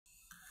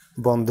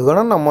बंधुगण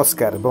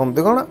नमस्कार।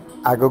 बंधुगण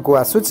आगक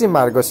आसूची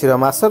मार्गशीर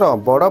मासर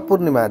बड़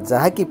पूर्णिमा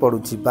जहाँकि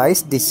पड़ुछि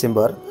 22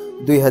 डिसेम्बर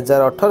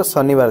 2018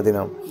 शनिवार दिन।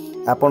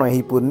 आपण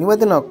यही पूर्णिमा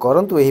दिन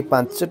करंतु यही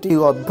 5टी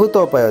अद्भुत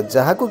उपाय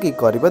जहाँकु कि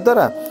करबा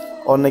द्वारा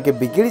अनेक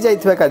बिगड़ी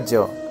जाइथिबा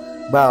कार्य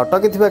बा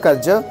अटकी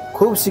कार्य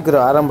खूब शीघ्र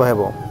आरंभ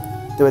हेबो।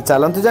 तेबे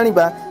चलंतु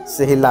जानिबा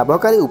सही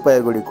लाभकारी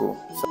उपाय गुडी को।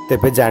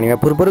 तेबे जानिबा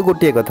पूर्व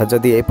गोटे कथा,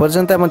 जदि ए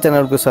पर्यंत हम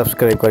चैनल को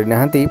सब्सक्राइब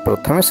करनाहांती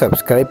प्रथमे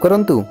सब्सक्राइब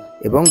करंतु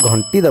एवं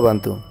घंटी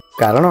दबांतु,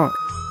 कारण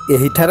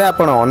एही थारे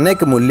आपण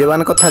अनेक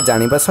मूल्यवान कथा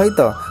जानिबा सहित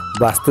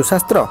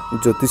वास्तुशास्त्र,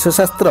 ज्योतिष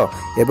शास्त्र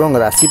एवं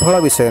राशिफल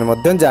विषय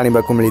मध्ये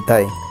जानिबा को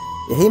मिलिथाय।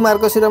 एही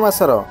मार्गशीर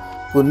मासर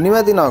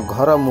पूर्णिमा दिन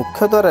घर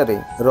मुख्य द्वार रे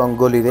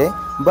रंगोली रे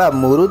बा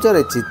मुरुज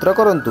रे चित्र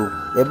करंतु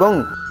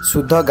एवं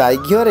शुद्ध गाई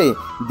घिओ रे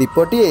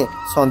दीपटीए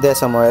संध्या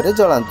समय रे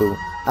जलांतु।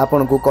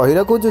 आपण को कहि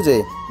रखुछु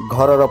जे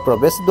घरर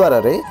प्रवेश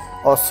द्वार रे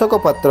अशोक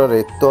पात्र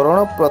रे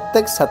तोरण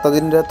प्रत्येक 7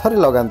 दिन रे थरे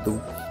लगांतु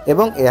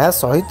एवं एहा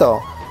सहित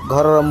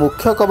घरर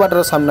मुख्य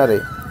कबाटर सामने रे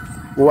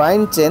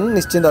वाइन चेन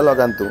निश्चित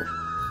लगांतु।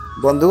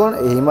 बंधुगण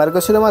एही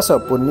मार्गशीर मास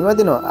पूर्णिमा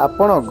दिन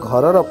आपण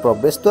घरर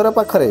प्रवेश द्वार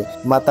पाखरे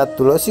माता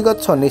तुलसी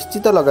गछ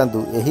निश्चित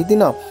लगांतु। एही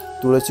दिन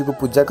तुलसी को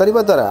पूजा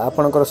करबा द्वारा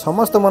आपणकर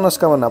समस्त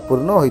मनस्कामना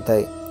पूर्ण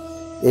होइथाय।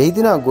 एही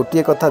दिन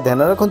गोटे कथा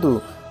ध्यान रखंतु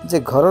जे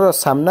घरर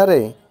सामने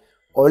रे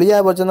अलिया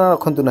आवर्जना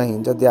रखंतु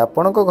नहीं। जदि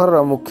आपणक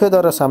घरर मुख्य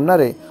द्वार सामने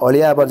रे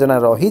अलिया आवर्जना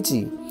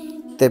रहिछि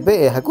तेबे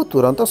एहाकु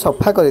तुरंत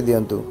सफा कर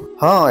दियंतु।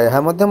 हाँ,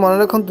 एहा मध्ये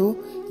मन रखंतु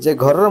जे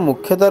घरर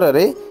मुख्य द्वार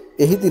रे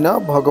एही दिन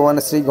भगवान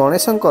श्री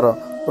गणेशंकर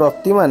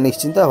प्रतिमा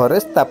निश्चित भाव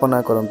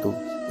स्थापना करंतु।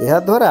 एहा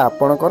द्वारा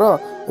आपणकर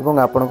एवं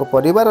आपणक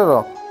परिवारर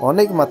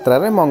अनेक मात्रा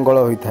रे मंगल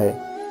होइथाय।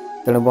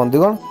 तेणु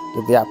बंधुगण,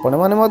 यदि आपण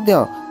माने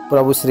मध्य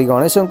प्रभु श्री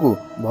गणेश को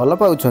भल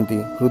पाउछंती,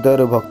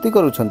 हृदय भक्ति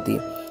करूछंती,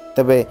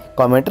 तेबे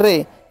कमेंट रे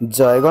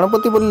जय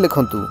गणपति बोली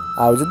लिखंतु।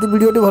 आउ जदि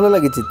वीडियोटी भल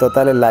लागिछि तो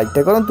ताले लाइक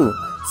टे करंतु,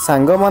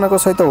 सांग मानक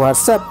सहित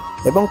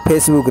व्हाट्सएप एवं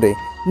फेसबुक रे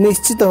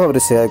निश्चित भाव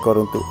शेयर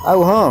करंतु।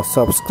 आउ हाँ,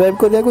 सब्सक्राइब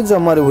करिया को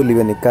जमारे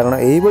भूलिबेनी, कारण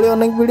एही बेले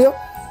अनेक वीडियो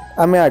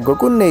आमे आगो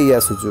को नै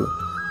आसुछु।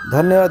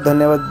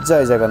 धन्यवाद।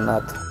 जय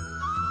जगन्नाथ।